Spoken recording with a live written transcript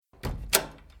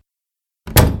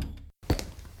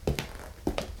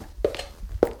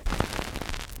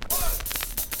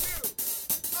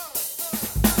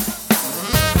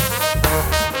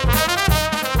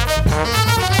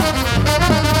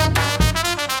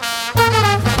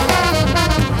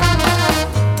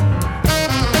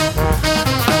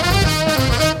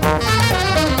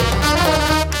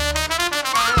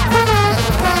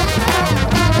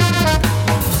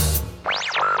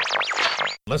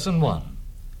Lesson 1.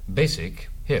 Basic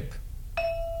Hip.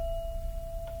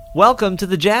 Welcome to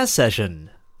the Jazz Session.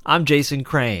 I'm Jason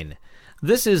Crane.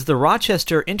 This is the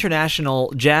Rochester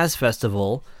International Jazz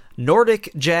Festival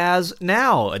Nordic Jazz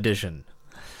Now edition.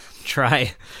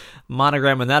 Try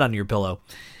monogramming that on your pillow.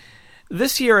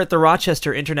 This year at the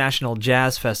Rochester International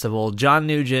Jazz Festival, John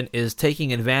Nugent is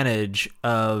taking advantage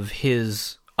of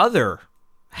his other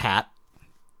hat,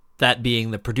 that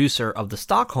being the producer of the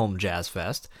Stockholm Jazz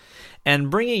Fest,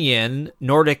 and bringing in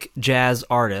Nordic jazz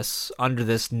artists under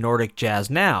this Nordic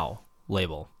Jazz Now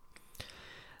label.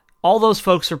 All those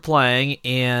folks are playing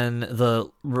in the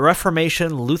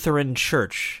Reformation Lutheran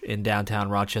Church in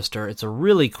downtown Rochester. It's a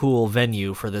really cool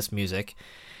venue for this music.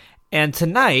 And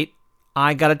tonight,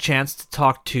 I got a chance to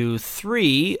talk to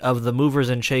three of the movers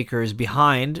and shakers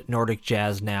behind Nordic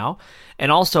Jazz Now,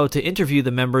 and also to interview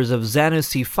the members of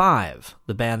Zanussi 5,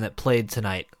 the band that played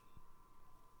tonight.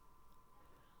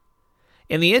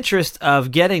 In the interest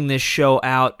of getting this show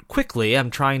out quickly, I'm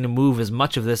trying to move as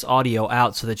much of this audio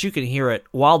out so that you can hear it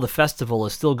while the festival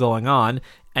is still going on,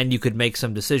 and you could make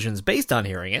some decisions based on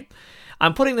hearing it.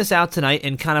 I'm putting this out tonight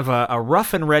in kind of a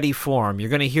rough and ready form. You're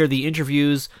going to hear the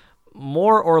interviews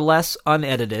more or less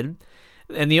unedited,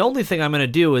 and the only thing I'm going to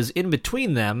do is in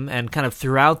between them and kind of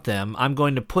throughout them, I'm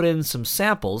going to put in some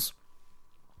samples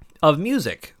of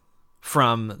music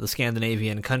from the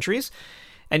Scandinavian countries,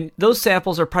 and those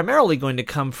samples are primarily going to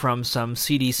come from some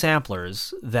CD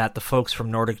samplers that the folks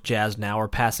from Nordic Jazz Now are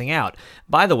passing out.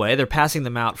 By the way, they're passing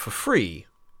them out for free,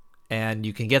 and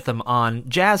you can get them on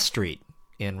Jazz Street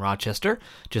in Rochester.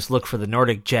 Just look for the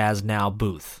Nordic Jazz Now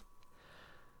booth.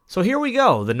 So here we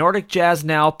go, the Nordic Jazz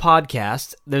Now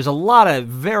podcast. There's a lot of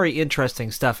very interesting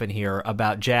stuff in here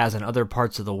about jazz in other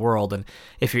parts of the world, and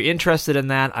if you're interested in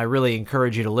that, I really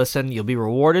encourage you to listen. You'll be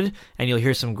rewarded, and you'll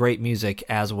hear some great music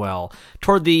as well.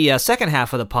 Toward the second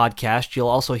half of the podcast, you'll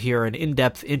also hear an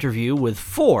in-depth interview with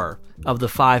 4 of the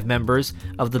 5 members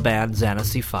of the band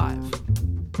Zanussi 5.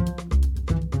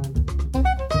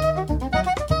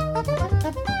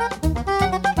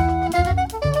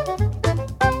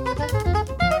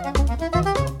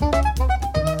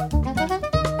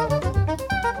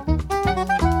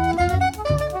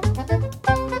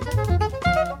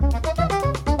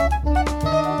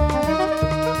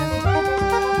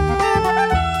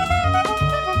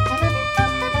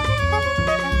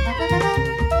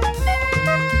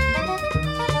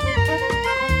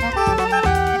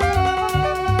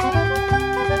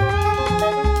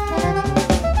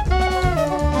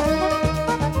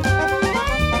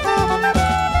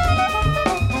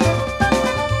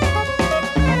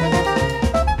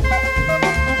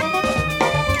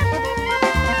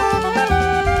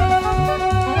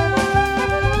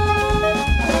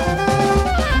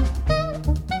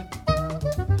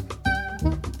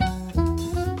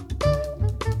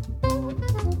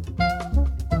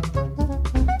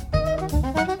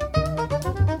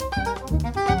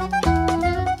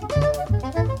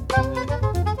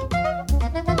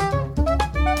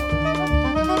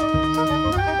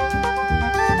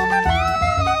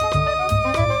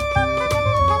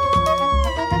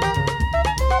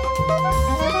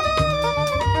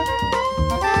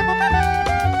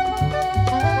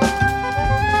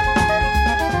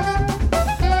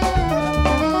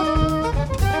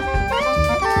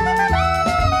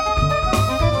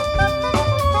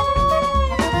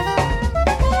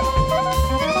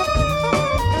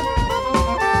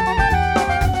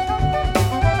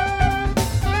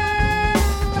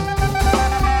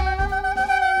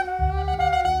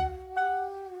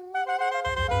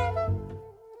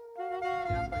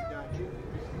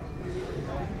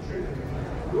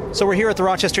 So we're here at the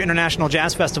Rochester International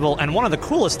Jazz Festival, and one of the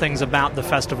coolest things about the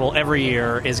festival every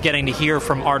year is getting to hear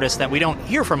from artists that we don't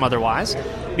hear from otherwise,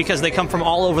 because they come from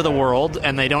all over the world,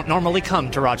 and they don't normally come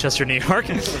to Rochester, New York.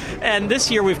 And this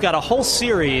year we've got a whole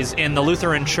series in the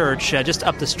Lutheran Church just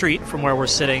up the street from where we're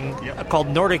sitting called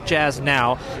Nordic Jazz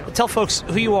Now. Tell folks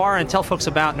who you are and tell folks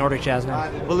about Nordic Jazz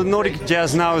Now. Well, the Nordic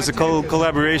Jazz Now is a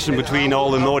collaboration between all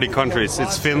the Nordic countries.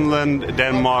 It's Finland,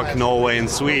 Denmark, Norway, and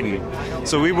Sweden.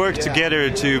 So we work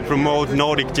together to promote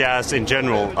Nordic jazz in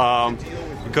general,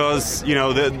 because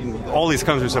all these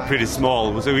countries are pretty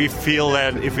small. So we feel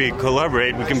that if we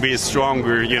collaborate, we can be a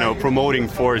stronger, promoting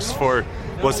force for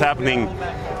what's happening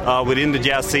within the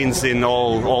jazz scenes in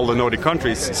all the Nordic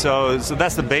countries. So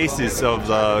that's the basis of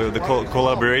the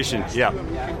collaboration. Yeah.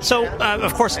 So,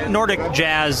 of course, Nordic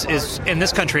jazz is, in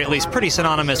this country at least, pretty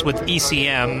synonymous with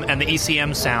ECM and the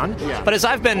ECM sound. Yeah. But as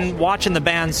I've been watching the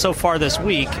bands so far this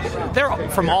week, they're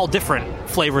from all different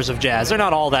flavors of jazz. They're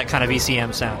not all that kind of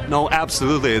ECM sound. No,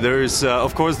 absolutely. There's,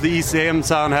 of course, the ECM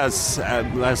sound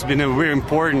has been a very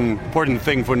important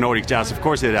thing for Nordic jazz. Of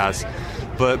course it has.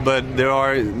 But there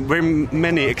are very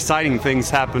many exciting things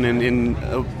happening in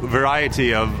a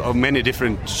variety of many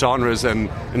different genres and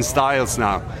styles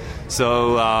now.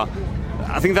 So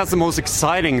I think that's the most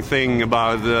exciting thing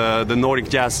about the Nordic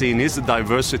jazz scene is the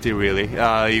diversity, really.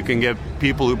 You can get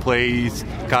people who play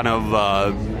kind of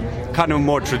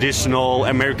more traditional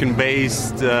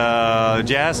American-based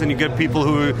jazz, and you get people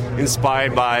who are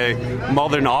inspired by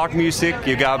modern art music.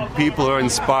 You got people who are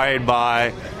inspired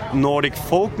by Nordic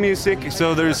folk music.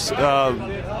 So there's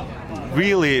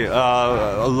really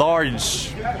a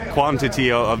large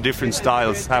quantity of different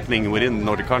styles happening within the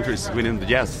Nordic countries, within the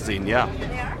jazz scene. Yeah.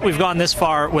 We've gone this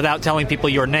far without telling people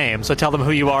your name, so tell them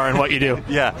who you are and what you do.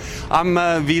 Yeah, I'm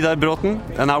Vidar Bråten,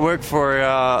 and I work for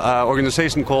an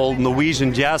organization called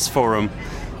Norwegian Jazz Forum,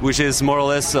 which is more or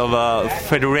less of a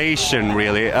federation,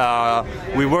 really.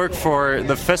 We work for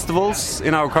the festivals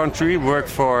in our country, work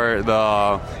for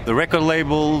the record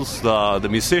labels, the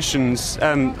musicians,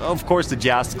 and of course the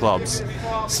jazz clubs.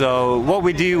 So what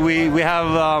we do, we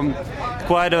have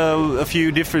quite a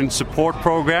few different support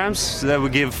programs that we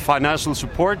give financial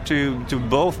support to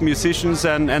both musicians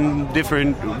and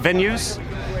different venues.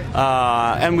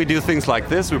 And we do things like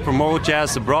this. We promote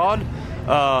jazz abroad.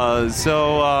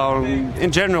 In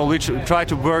general, we try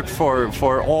to work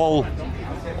for all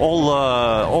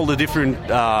the different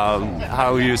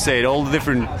how you say it, all the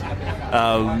different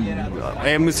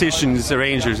musicians,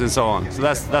 arrangers, and so on. So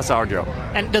that's our job.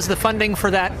 And does the funding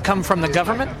for that come from the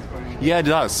government? Yeah, it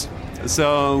does.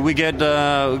 So we get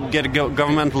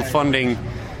governmental funding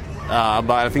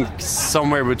by I think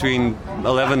somewhere between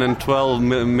 11 and 12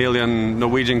 million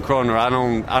Norwegian kroner. I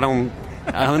don't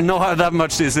know how that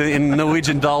much is in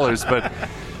Norwegian dollars, but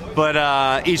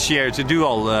each year to do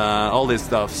all this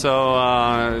stuff. So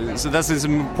that's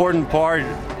an important part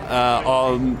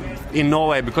in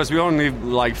Norway, because we're only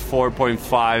like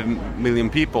 4.5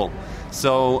 million people.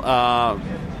 So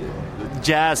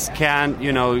jazz can't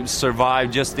survive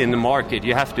just in the market.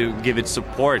 You have to give it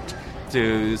support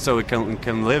so it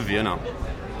can live.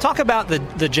 Talk about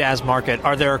the jazz market.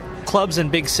 Are there clubs in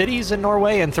big cities in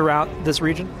Norway and throughout this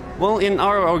region? Well, in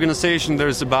our organization,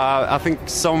 there's about, I think,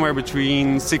 somewhere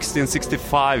between 60 and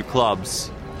 65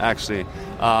 clubs, actually.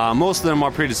 Most of them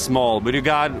are pretty small, but you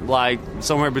got like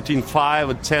somewhere between 5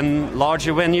 or 10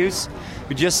 larger venues.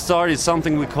 We just started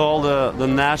something we call the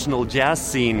national jazz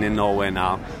scene in Norway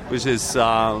now, which is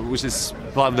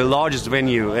probably the largest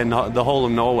venue in the whole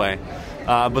of Norway.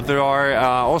 But there are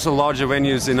also larger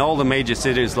venues in all the major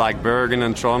cities like Bergen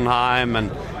and Trondheim,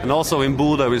 and also in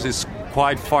Bodø, which is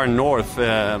quite far north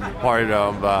part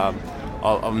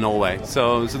of Norway.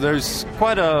 So there's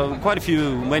quite a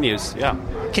few venues. Yeah.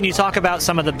 Can you talk about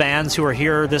some of the bands who are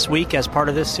here this week as part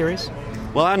of this series?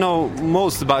 Well, I know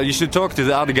most about. You should talk to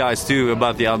the other guys too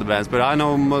about the other bands, but I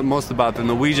know most about the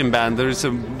Norwegian band. There's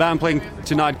a band playing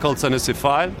tonight called Sanusi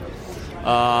 5.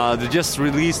 They just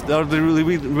released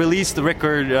the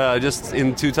record just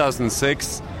in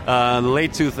 2006,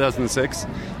 late 2006,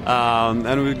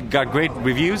 and we got great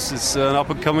reviews. It's an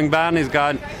up-and-coming band. It's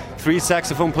got 3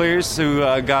 saxophone players who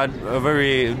got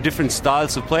very different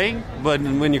styles of playing, but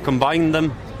when you combine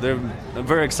them, they're a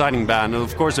very exciting band. And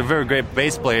of course, a very great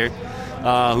bass player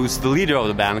who's the leader of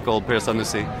the band, called Per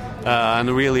Sanusi, and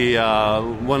really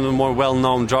one of the more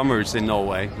well-known drummers in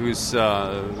Norway, who's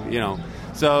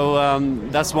So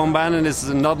that's one band, and there's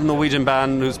another Norwegian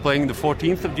band who's playing the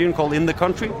 14th of June called In the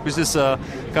Country, which is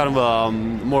kind of a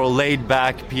more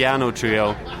laid-back piano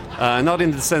trio. Not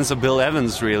in the sense of Bill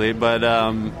Evans, really, but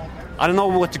I don't know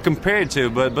what to compare it to,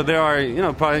 but there are,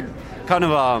 probably kind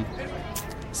of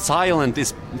silent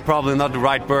is probably not the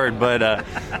right word, but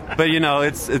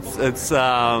it's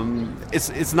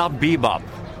not bebop.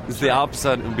 It's the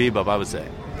opposite of bebop, I would say.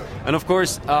 And of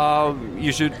course,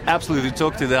 you should absolutely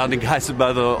talk to the other guys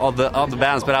about all the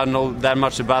bands, but I don't know that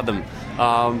much about them.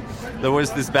 There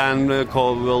was this band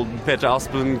called Peter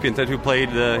Aspen Quintet who played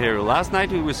here last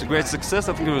night. It was a great success.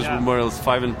 I think it was more or less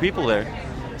 500 people there.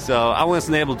 So I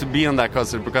wasn't able to be on that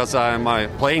concert because my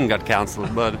playing got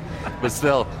cancelled, but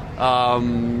still.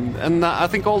 And I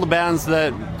think all the bands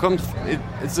that come,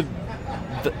 it's a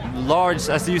large,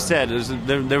 as you said,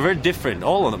 they're very different,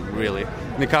 all of them really.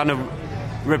 And they kind of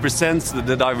represents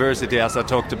the diversity, as I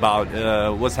talked about,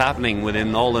 what's happening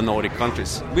within all the Nordic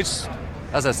countries, which,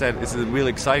 as I said, is a really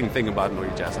exciting thing about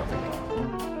Nordic jazz, I think.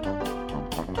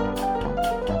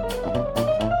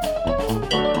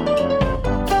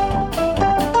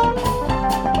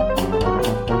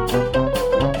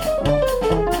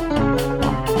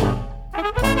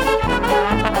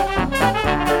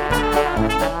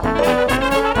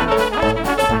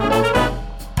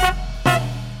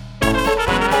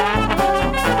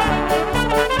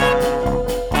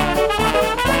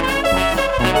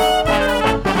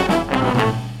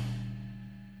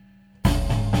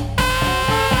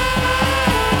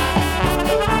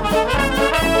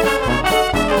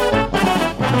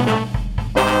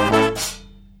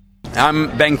 I'm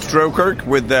Bengt Strokirk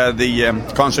with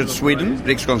the Concert Sweden,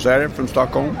 Rikskonserter from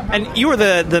Stockholm. And you were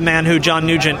the man who John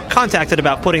Nugent contacted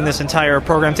about putting this entire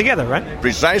program together, right?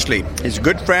 Precisely. He's a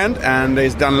good friend, and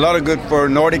he's done a lot of good for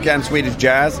Nordic and Swedish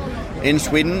jazz in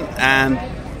Sweden and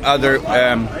other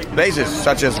places,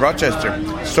 such as Rochester.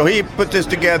 So he put this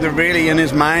together really in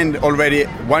his mind already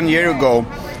 1 year ago.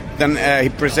 Then he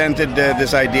presented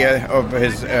this idea of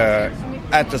his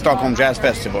at the Stockholm Jazz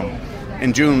Festival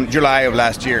in July of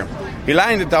last year. He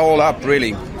lined it all up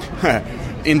really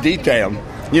in detail.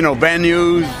 You know,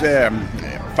 venues,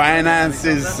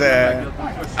 finances,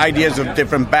 ideas of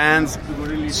different bands.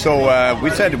 So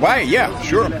we said, why? Yeah,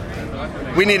 sure.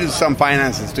 We needed some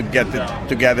finances to get it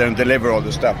together and deliver all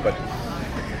the stuff, but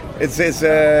it's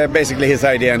basically his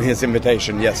idea and his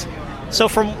invitation, yes. So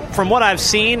from what I've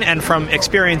seen and from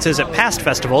experiences at past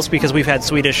festivals, because we've had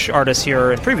Swedish artists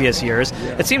here in previous years,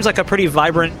 it seems like a pretty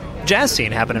vibrant jazz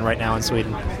scene happening right now in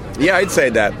Sweden. Yeah, I'd say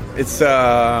that. It's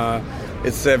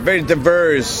very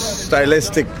diverse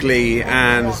stylistically,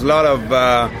 and it's a lot of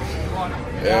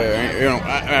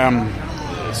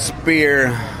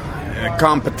spear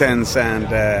competence and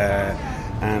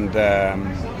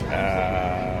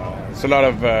it's a lot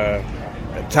of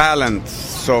talent.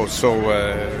 So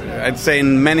I'd say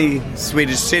in many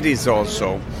Swedish cities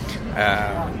also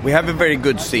we have a very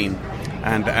good scene,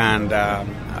 and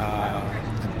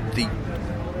the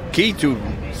key to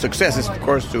success is, of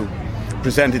course, to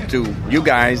present it to you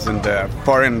guys and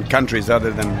foreign countries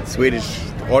other than Swedish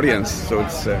audience. So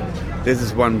this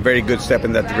is one very good step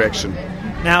in that direction.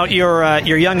 Now,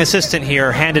 your young assistant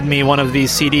here handed me one of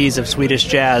these CDs of Swedish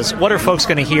jazz. What are folks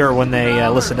going to hear when they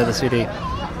listen to the CD?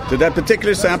 To that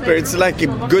particular sampler, it's like a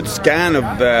good scan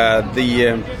of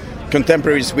the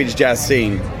contemporary Swedish jazz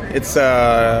scene. It's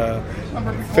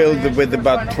filled with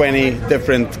about 20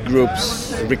 different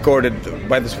groups recorded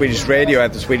by the Swedish radio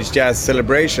at the Swedish Jazz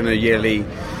Celebration, a yearly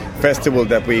festival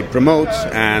that we promote,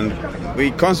 and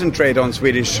we concentrate on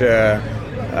Swedish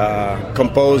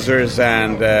composers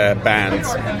and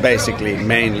bands, basically,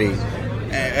 mainly.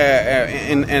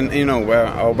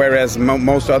 Whereas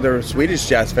most other Swedish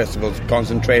jazz festivals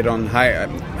concentrate on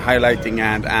highlighting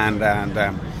and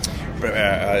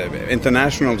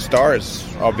international stars,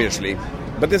 obviously.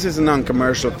 But this is a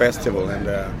non-commercial festival, and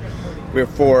we're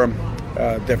 4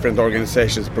 different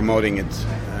organizations promoting it,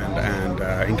 and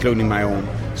including my own.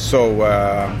 So,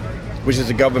 which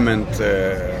is a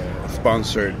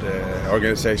government-sponsored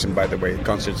organization, by the way,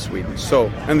 Concert Sweden. So,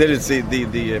 and then it's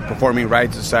the Performing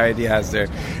Rights Society has their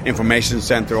information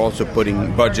center, also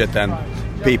putting budget and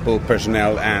people,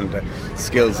 personnel, and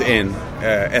skills in,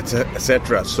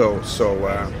 etc. So.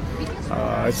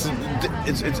 It's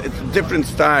different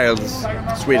styles,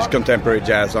 Swedish contemporary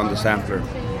jazz on the sampler.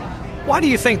 Why do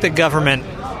you think the government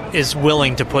is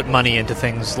willing to put money into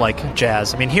things like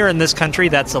jazz? I mean, here in this country,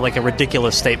 that's like a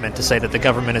ridiculous statement to say that the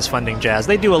government is funding jazz.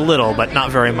 They do a little, but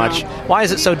not very much. Why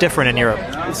is it so different in Europe?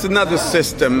 It's another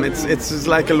system. It's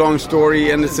like a long story,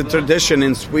 and it's a tradition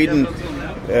in Sweden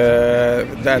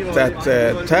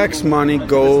that tax money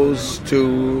goes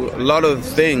to a lot of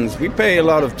things. We pay a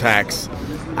lot of tax.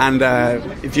 And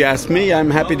if you ask me, I'm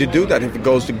happy to do that if it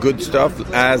goes to good stuff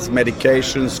as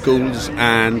medication, schools,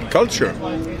 and culture,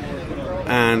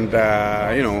 and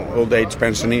old age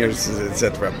pensioners,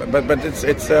 etc. But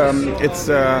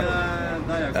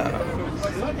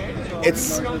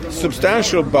it's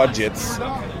substantial budgets.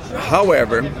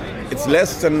 However, it's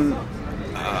less than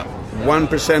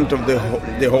 1% of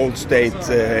the whole state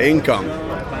income,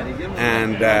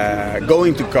 and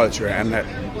going to culture, and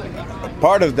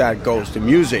part of that goes to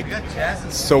music,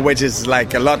 so which is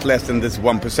like a lot less than this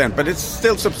 1%, but it's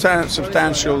still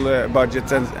substantial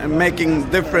budgets, and making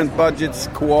different budgets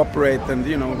cooperate, and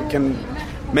we can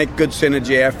make good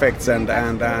synergy effects, and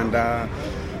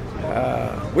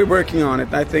we're working on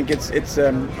it. I think it's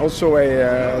also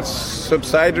a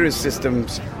subsidiary system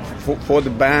for the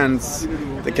bands,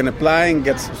 they can apply and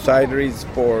get subsidies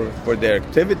for their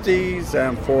activities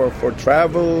and for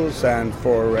travels and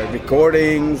for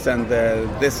recordings and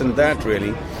this and that,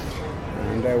 really.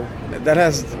 And that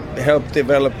has helped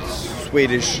develop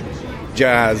Swedish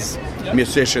jazz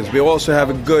musicians. We also have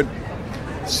a good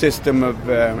system of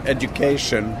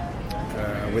education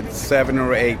with 7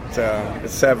 or 8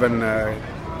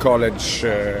 college,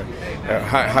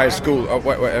 high school,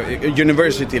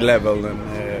 university level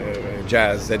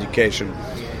jazz education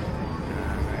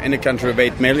in a country of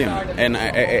 8 million and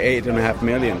 8.5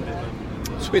 million.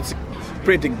 So it's a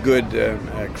pretty good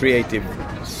creative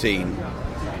scene.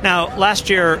 Now, last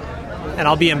year, and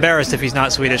I'll be embarrassed if he's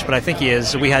not Swedish, but I think he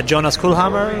is, we had Jonas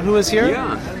Kullhammer, who was here.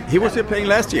 Yeah, he was here playing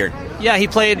last year. Yeah, he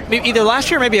played either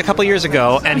last year or maybe a couple years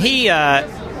ago, and he...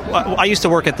 I used to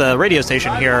work at the radio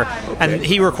station here, and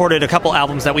he recorded a couple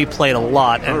albums that we played a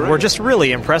lot, and we're just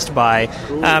really impressed by.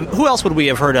 Who else would we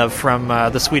have heard of from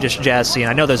the Swedish jazz scene?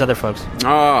 I know there's other folks.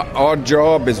 Our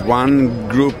Job is one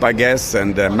group, I guess,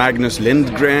 and Magnus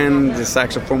Lindgren, the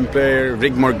saxophone player.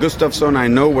 Rigmor Gustafsson, I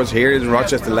know, was here in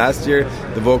Rochester last year,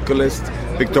 the vocalist.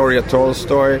 Victoria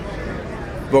Tolstoy,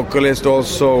 vocalist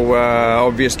also,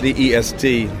 obviously,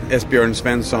 EST, Esbjörn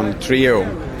Svensson Trio,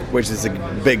 which is a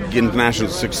big international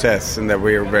success and that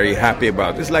we're very happy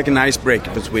about. It's like an icebreaker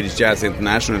for Swedish jazz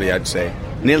internationally, I'd say.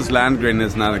 Nils Landgren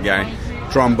is another guy,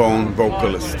 trombone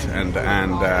vocalist, and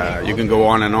you can go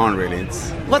on and on, really.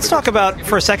 Let's talk about,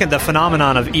 for a second, the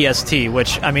phenomenon of EST,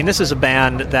 which, I mean, this is a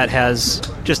band that has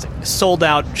just sold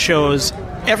out shows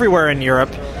everywhere in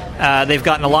Europe. They've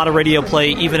gotten a lot of radio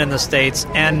play, even in the States,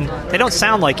 and they don't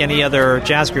sound like any other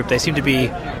jazz group. They seem to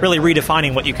be really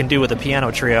redefining what you can do with a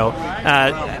piano trio.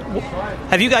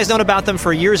 Have you guys known about them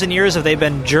for years and years? Have they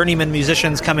been journeyman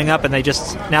musicians coming up, and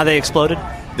now they exploded?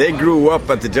 They grew up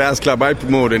at the jazz club I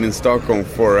promoted in Stockholm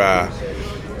for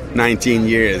 19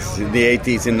 years, in the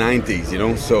 80s and 90s, you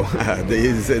know. So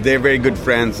they're very good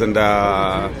friends, and...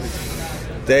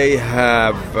 They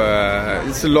have,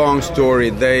 it's a long story,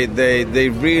 they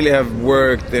really have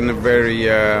worked in a very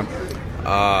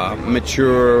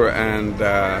mature and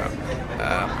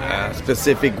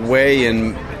specific way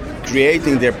in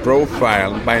creating their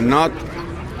profile by not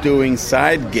doing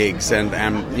side gigs and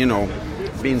you know,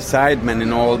 being sidemen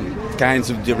in all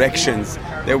kinds of directions.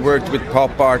 They worked with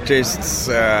pop artists,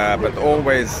 but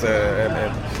always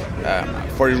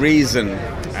for a reason,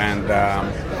 and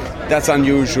that's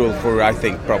unusual for, I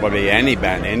think, probably any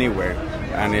band anywhere.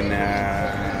 And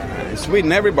in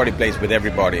Sweden, everybody plays with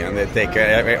everybody, and they take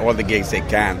all the gigs they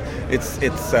can.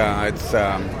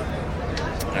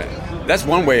 That's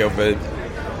one way of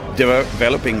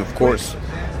developing, of course.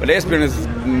 But Esbjörn has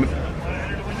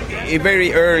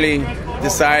very early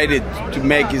decided to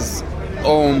make his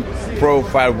own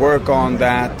profile, work on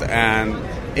that, and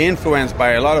influenced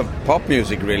by a lot of pop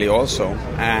music, really, also.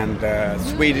 And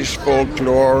Swedish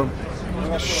folklore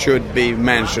should be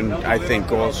mentioned, I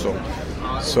think, also.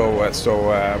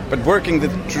 But working the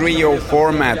trio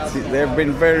format, they've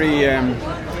been very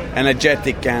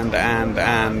energetic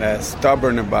and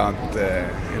stubborn about,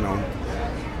 you know.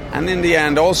 And in the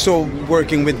end, also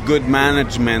working with good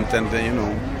management and, you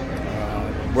know,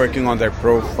 working on their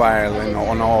profile, you know,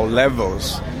 on all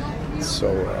levels. So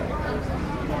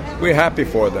we're happy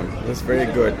for them. That's very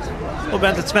good. Well,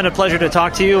 Bent, it's been a pleasure to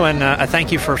talk to you, and I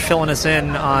thank you for filling us in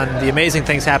on the amazing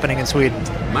things happening in Sweden.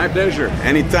 My pleasure.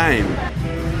 Anytime.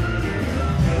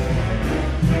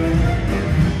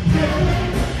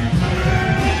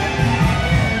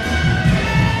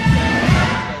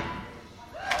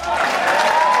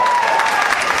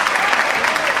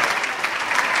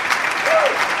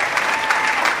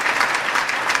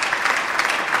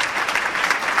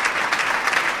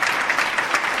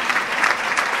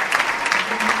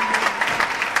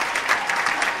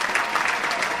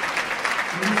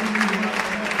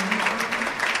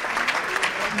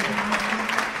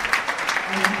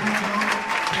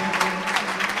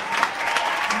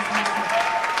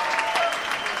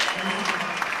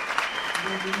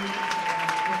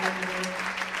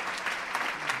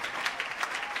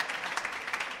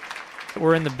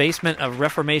 We're in the basement of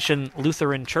Reformation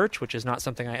Lutheran Church, which is not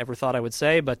something I ever thought I would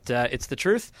say, but it's the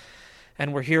truth.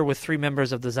 And we're here with 3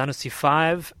 members of the Zanussi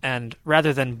 5, and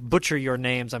rather than butcher your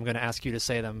names, I'm going to ask you to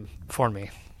say them for me.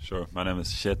 Sure. My name is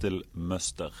Kjetil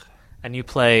Møster. And you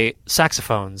play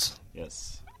saxophones.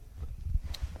 Yes.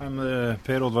 I'm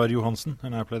Per Oddvar Johansen,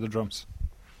 and I play the drums.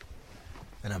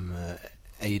 And I'm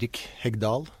Eirik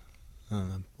Hegdal,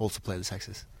 also play the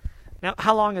saxes. Now,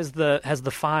 how long has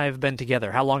the 5 been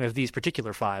together? How long have these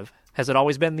particular 5? Has it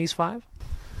always been these 5?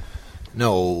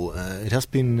 No, it has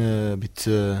been a bit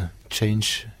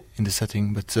change in the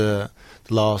setting, but the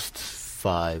last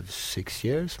 5-6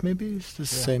 years maybe it's the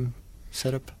same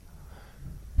setup.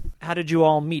 How did you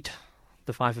all meet,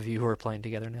 the five of you who are playing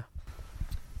together now?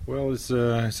 Well, it's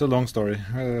a long story.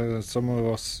 Some of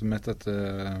us met at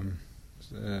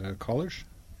college,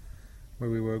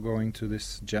 where we were going to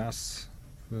this jazz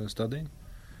studying,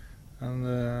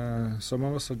 and some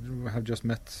of us have just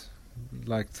met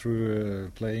like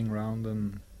through playing around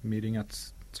and meeting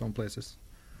at some places.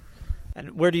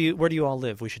 And where do you all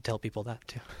live? We should tell people that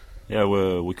too. Yeah,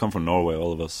 we come from Norway,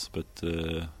 all of us, but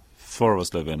 4 of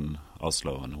us live in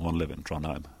Oslo and 1 live in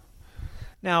Trondheim.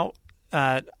 Now,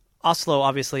 Oslo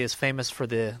obviously is famous for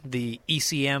the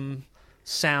ECM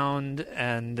sound,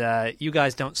 and you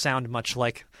guys don't sound much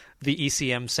like the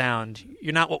ECM sound.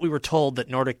 You're not what we were told that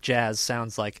Nordic jazz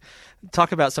sounds like.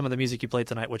 Talk about some of the music you played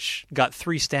tonight, which got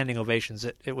 3 standing ovations.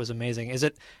 It was amazing. Is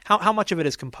it how much of it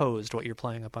is composed, what you're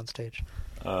playing up on stage?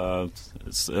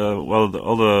 It's all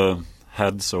the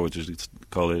heads, or what you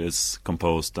call it, is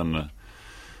composed, and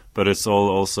but it's all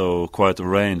also quite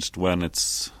arranged when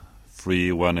it's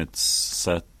free, when it's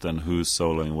set, and who's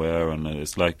soloing where, and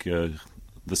it's like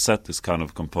the set is kind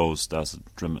of composed as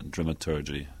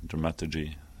dramaturgy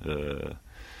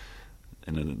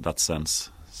in that sense.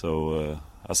 So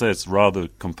I say it's rather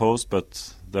composed,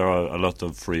 but there are a lot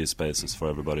of free spaces for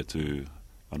everybody to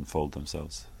unfold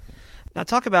themselves. Now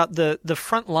talk about the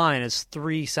front line is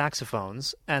 3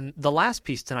 saxophones, and the last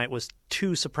piece tonight was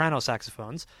 2 soprano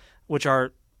saxophones, which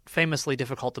are famously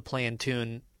difficult to play in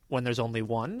tune when there's only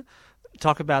one.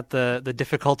 Talk about the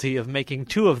difficulty of making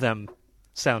 2 of them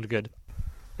sound good.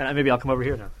 And maybe I'll come over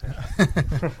here now.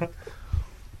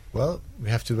 Well, we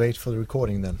have to wait for the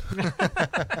recording then.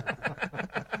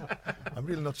 I'm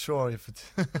really not sure if it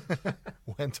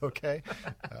went okay.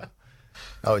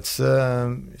 It's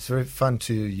very fun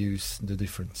to use the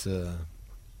different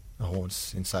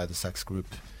horns inside the sax group.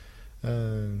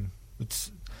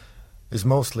 It's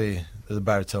mostly the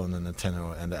baritone and the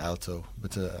tenor and the alto,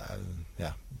 but the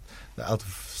alto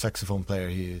saxophone player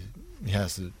he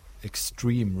has an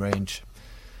extreme range,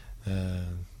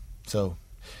 so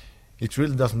it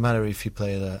really doesn't matter if you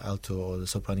play the alto or the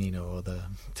sopranino or the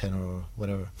tenor or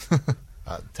whatever.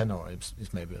 Tenor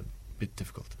is maybe a bit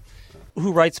difficult.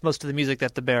 Who writes most of the music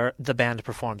that the band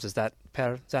performs? Is that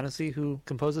Per Zanussi who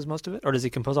composes most of it, or does he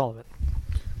compose all of it?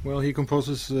 Well, he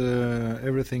composes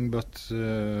everything, but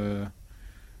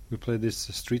we play this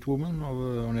Street Woman of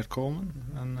Ornette Coleman,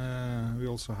 and we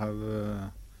also have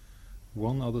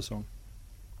one other song,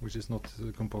 which is not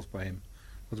composed by him,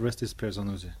 but the rest is Per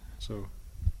Zanussi. So,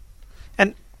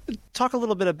 and talk a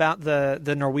little bit about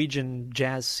the Norwegian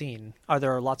jazz scene. Are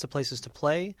there lots of places to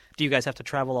play? Do you guys have to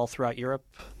travel all throughout Europe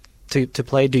to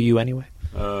play? Do you anyway?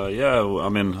 Yeah, I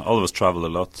mean, all of us travel a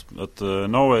lot, but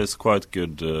Norway is quite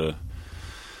good.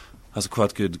 Has a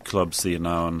quite good club scene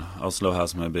now, and Oslo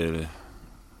has maybe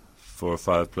 4 or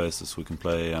 5 places we can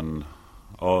play, and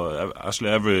actually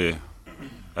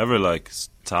every like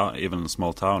town, even a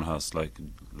small town, has like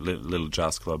little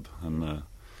jazz club, and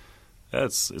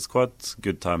it's quite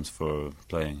good times for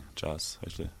playing jazz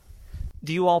actually.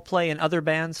 Do you all play in other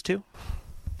bands too?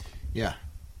 Yeah.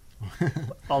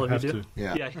 All of you do?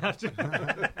 Yeah, you have to.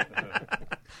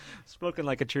 Spoken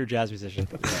like a true jazz musician.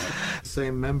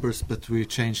 Same members, but we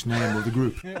changed name of the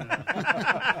group.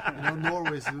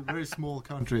 Norway is a very small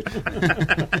country.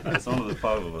 It's only the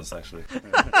 5 of us, actually.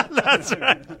 That's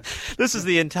right. This is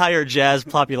the entire jazz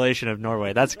population of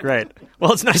Norway. That's great.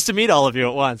 Well, it's nice to meet all of you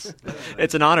at once.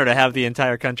 It's an honor to have the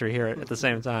entire country here at the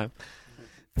same time.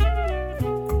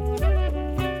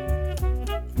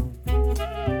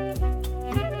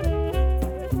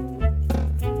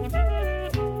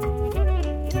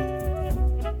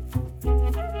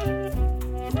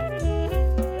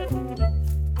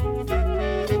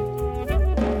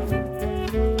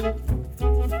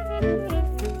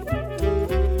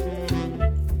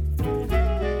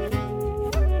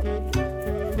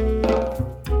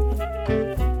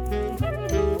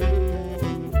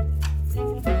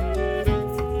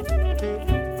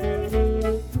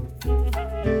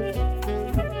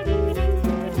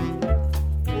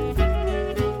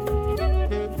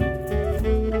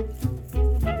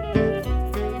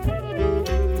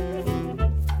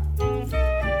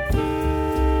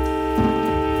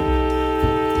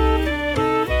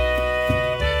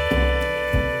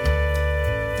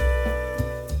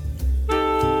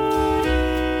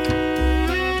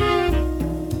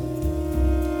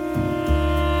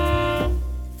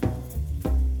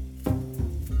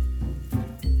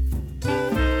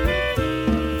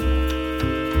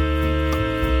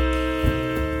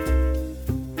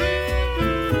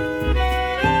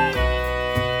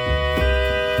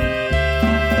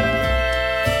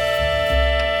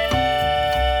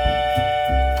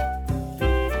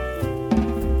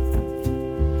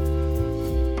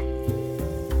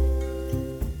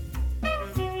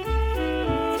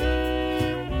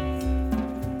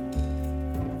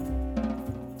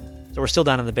 So we're still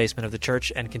down in the basement of the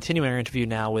church and continuing our interview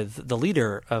now with the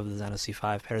leader of the Zanussi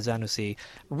 5, Per Zanussi.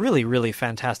 Really, really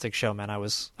fantastic show, man. I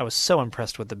was so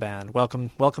impressed with the band. Welcome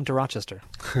to Rochester.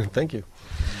 Thank you.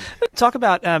 Talk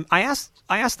about I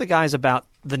asked the guys about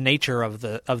the nature of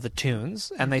the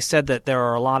tunes, and they said that there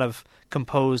are a lot of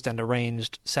composed and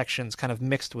arranged sections kind of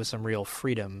mixed with some real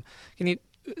freedom. Can you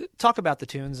talk about the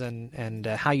tunes and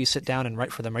how you sit down and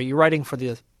write for them? Are you writing for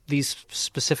these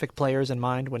specific players in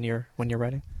mind when you're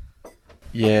writing?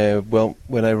 Yeah, well,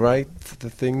 when I write the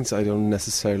things, I don't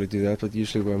necessarily do that, but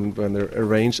usually when they're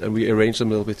arranged, and we arrange them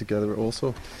a little bit together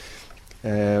also,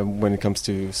 when it comes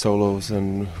to solos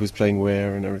and who's playing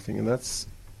where and everything, and that's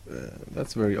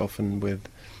very often with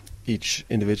each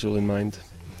individual in mind.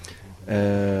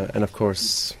 And of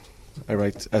course, I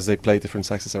write as they play different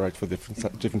saxes. I write for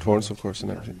different horns, of course,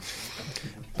 and everything.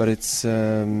 But it's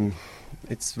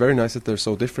very nice that they're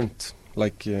so different.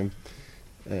 Like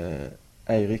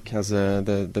Eirik has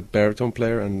the baritone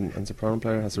player and soprano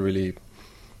player has a really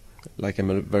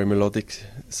very melodic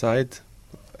side,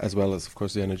 as well as of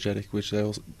course the energetic, which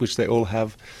they all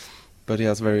have. But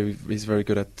he's very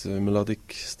good at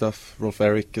melodic stuff. Rolf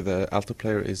Erik, the alto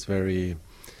player, is very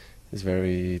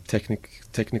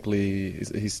technically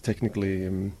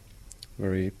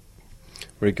very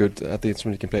very good at the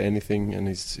instrument. He can play anything, and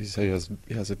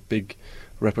he has a big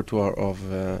repertoire of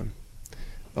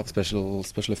special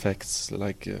effects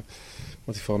like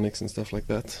multiphonics and stuff like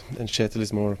that. And Kjetil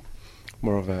is more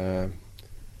of a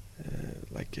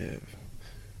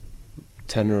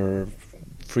tenor,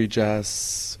 free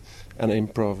jazz, and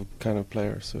improv kind of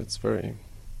player. So it's very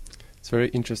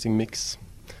interesting mix,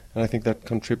 and I think that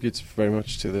contributes very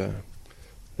much to the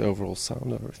overall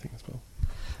sound of everything as well.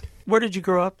 Where did you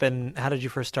grow up, and how did you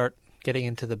first start getting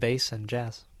into the bass and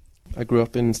jazz? I grew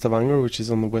up in Stavanger, which is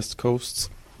on the west coast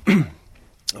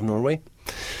of Norway.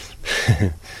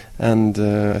 And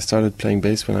I started playing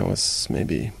bass when I was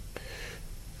maybe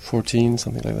 14,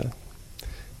 something like that.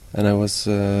 And I was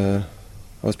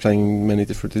playing many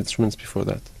different instruments before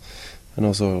that, and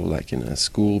also like in a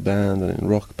school band and in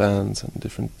rock bands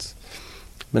and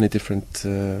many different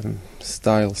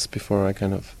styles before I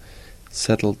kind of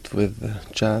settled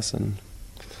with jazz and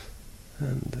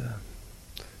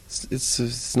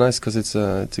it's nice because it's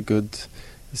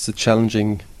a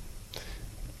challenging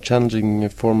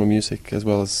form of music, as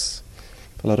well as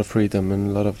a lot of freedom and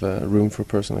a lot of room for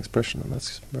personal expression, and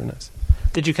that's very nice.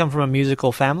 Did you come from a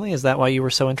musical family? Is that why you were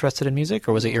so interested in music,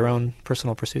 or was it your own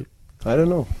personal pursuit? I don't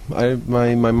know.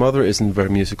 My mother isn't very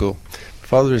musical. My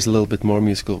father is a little bit more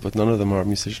musical, but none of them are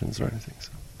musicians or anything.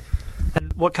 So.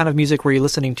 And what kind of music were you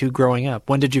listening to growing up?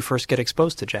 When did you first get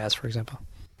exposed to jazz, for example?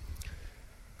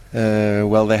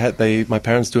 Well, my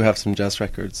parents do have some jazz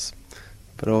records,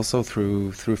 but also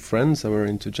through friends that were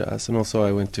into jazz, and also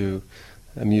I went to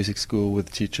a music school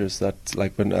with teachers that,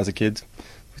 like when as a kid,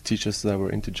 with teachers that were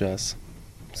into jazz.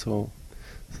 So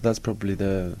that's probably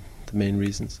the main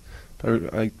reasons.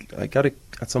 But I got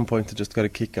at some point I just got a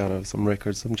kick out of some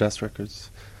jazz records.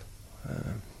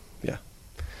 Yeah.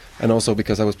 And also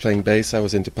because I was playing bass, I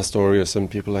was into Pastorius and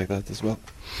people like that as well.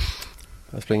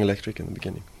 I was playing electric in the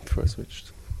beginning before I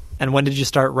switched. And when did you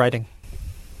start writing?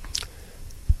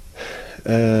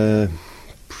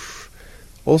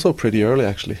 Also pretty early,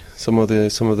 actually. Some of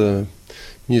the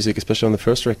music, especially on the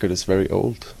first record, is very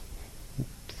old.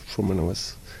 From when I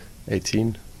was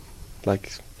 18,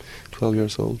 like 12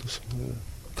 years old.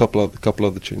 A couple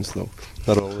of the tunes, though,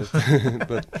 not all of it,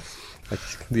 but like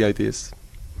the ideas.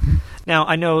 Now,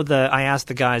 I know I asked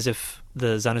the guys if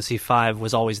the Zanussi 5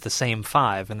 was always the same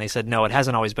 5, and they said no, it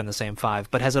hasn't always been the same 5.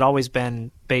 But has it always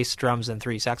been bass, drums, and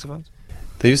 3 saxophones?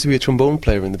 There used to be a trombone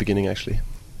player in the beginning, actually,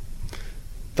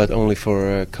 but only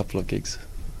for a couple of gigs.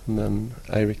 And then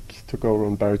Eirik took over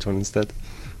on baritone instead.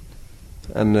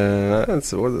 And that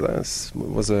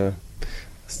was a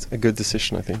good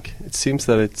decision, I think. It seems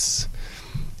that it's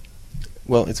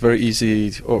very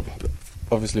easy,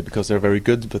 obviously because they're very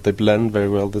good, but they blend very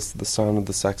well. The sound of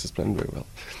the saxes blend very well.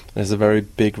 There's a very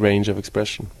big range of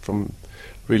expression, from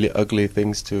really ugly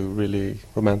things to really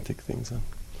romantic things.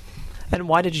 And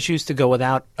why did you choose to go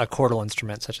without a chordal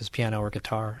instrument such as piano or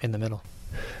guitar in the middle?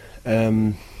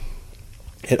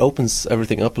 It opens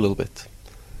everything up a little bit.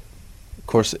 Of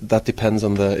course, that depends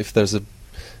on if there's a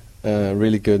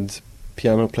really good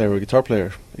piano player or guitar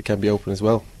player, it can be open as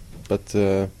well. But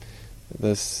it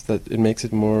makes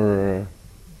it more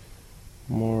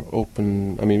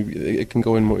open. I mean, it can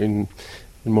go in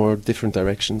more different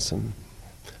directions, and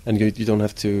you don't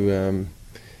have to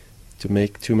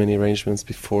make too many arrangements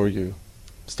before you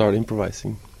start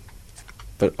improvising.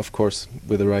 But of course,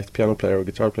 with the right piano player or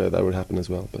guitar player, that would happen as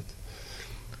well. But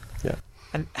yeah.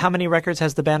 And how many records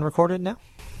has the band recorded now?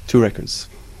 2 records,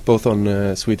 both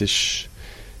on Swedish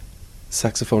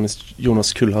saxophonist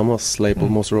Jonas Kullhammar's label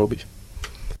Mosorobi.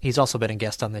 He's also been a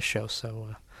guest on this show,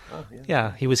 so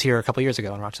yeah, he was here a couple years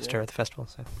ago in Rochester at the festival.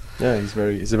 So. Yeah,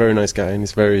 he's a very nice guy, and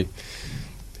he's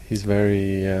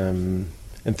very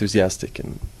enthusiastic,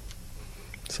 and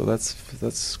so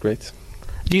that's great.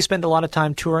 Do you spend a lot of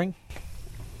time touring?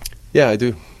 Yeah, I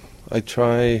do. I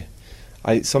try.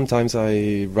 Sometimes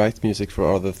I write music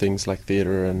for other things like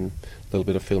theater and a little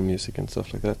bit of film music and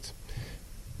stuff like that.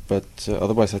 But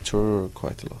otherwise, I tour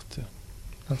quite a lot. Yeah.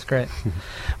 That's great.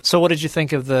 So, what did you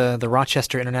think of the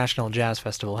Rochester International Jazz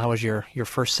Festival? How was your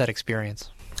first set experience?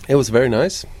 It was very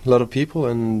nice. A lot of people,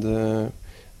 and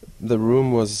the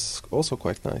room was also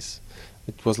quite nice.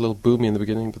 It was a little boomy in the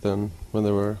beginning, but then when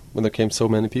there came so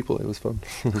many people, it was fun.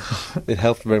 It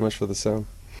helped very much for the sound.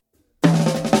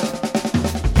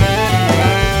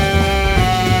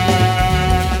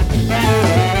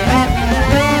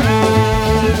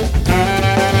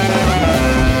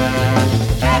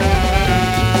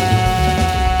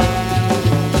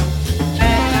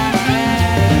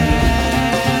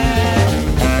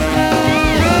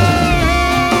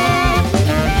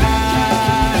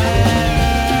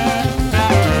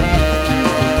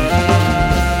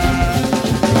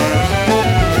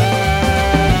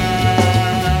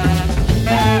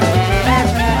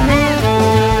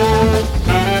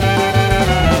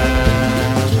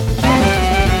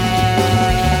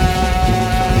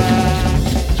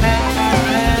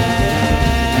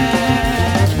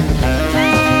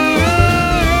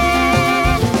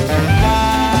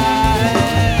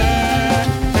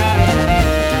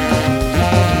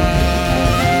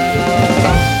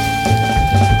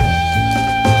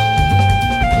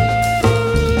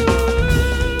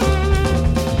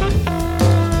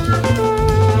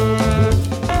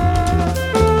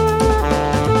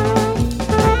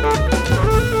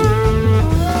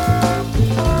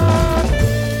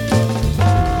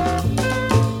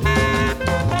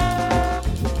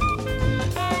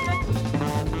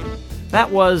 That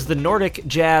was the Nordic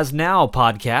Jazz Now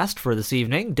podcast for this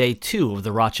evening, day 2 of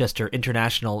the Rochester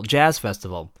International Jazz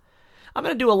Festival. I'm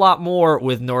going to do a lot more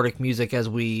with Nordic music as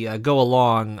we go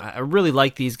along. I really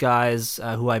like these guys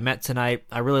who I met tonight.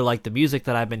 I really like the music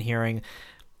that I've been hearing.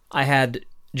 I had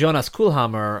Jonas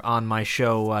Kullhammar on my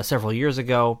show several years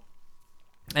ago,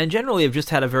 and generally I've just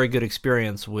had a very good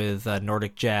experience with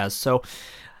Nordic jazz. So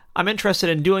I'm interested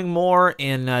in doing more,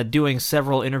 in doing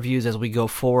several interviews as we go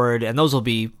forward, and those will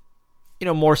be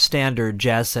more standard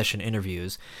jazz session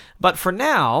interviews. But for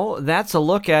now, that's a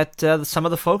look at some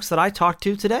of the folks that I talked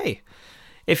to today.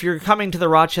 If you're coming to the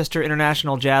Rochester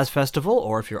International Jazz Festival,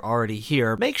 or if you're already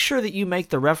here, make sure that you make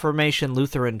the Reformation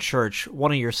Lutheran Church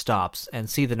one of your stops and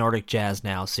see the Nordic Jazz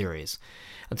Now series.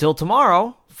 Until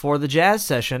tomorrow, for the Jazz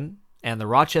Session and the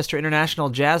Rochester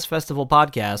International Jazz Festival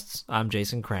podcasts, I'm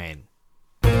Jason Crane.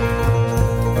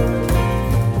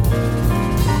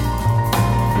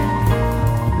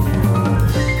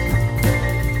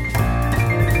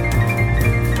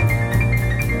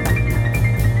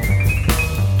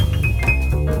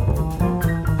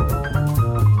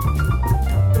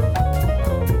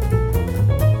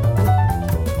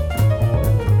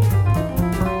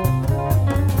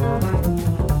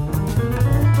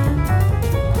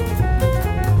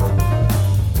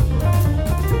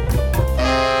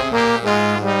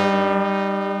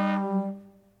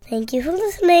 Thank you for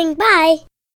listening. Bye.